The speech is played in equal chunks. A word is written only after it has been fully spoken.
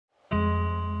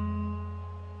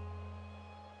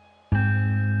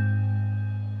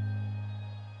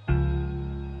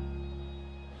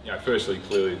firstly,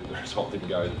 clearly the result didn't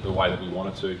go the way that we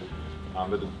wanted to.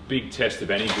 But the big test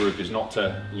of any group is not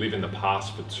to live in the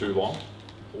past for too long.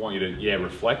 I want you to,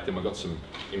 reflect, and we've got some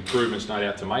improvements no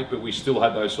doubt to make, but we still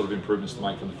had those sort of improvements to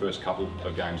make from the first couple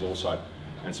of games also.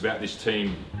 And it's about this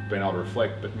team being able to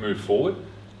reflect but move forward.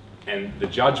 And the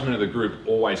judgment of the group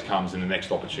always comes in the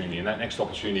next opportunity, and that next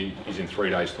opportunity is in 3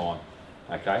 days' time.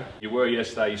 Okay? You were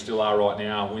yesterday, you still are right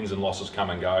now. Wins and losses come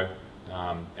and go,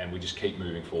 and we just keep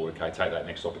moving forward. Okay, take that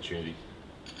next opportunity.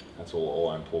 That's all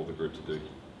I implore the group to do.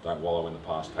 Don't wallow in the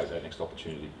past. Take that next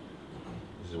opportunity.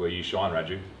 This is where you shine,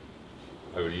 Raju.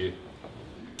 Over to you.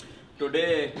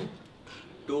 Today,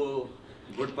 2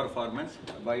 good performance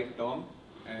by Tom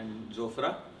and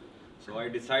Zofra. So I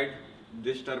decide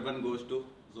this turban goes to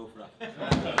Zofra.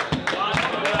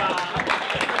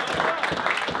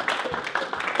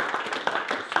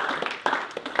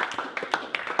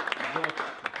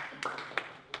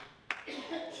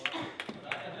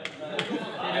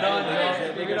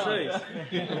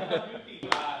 Take it on.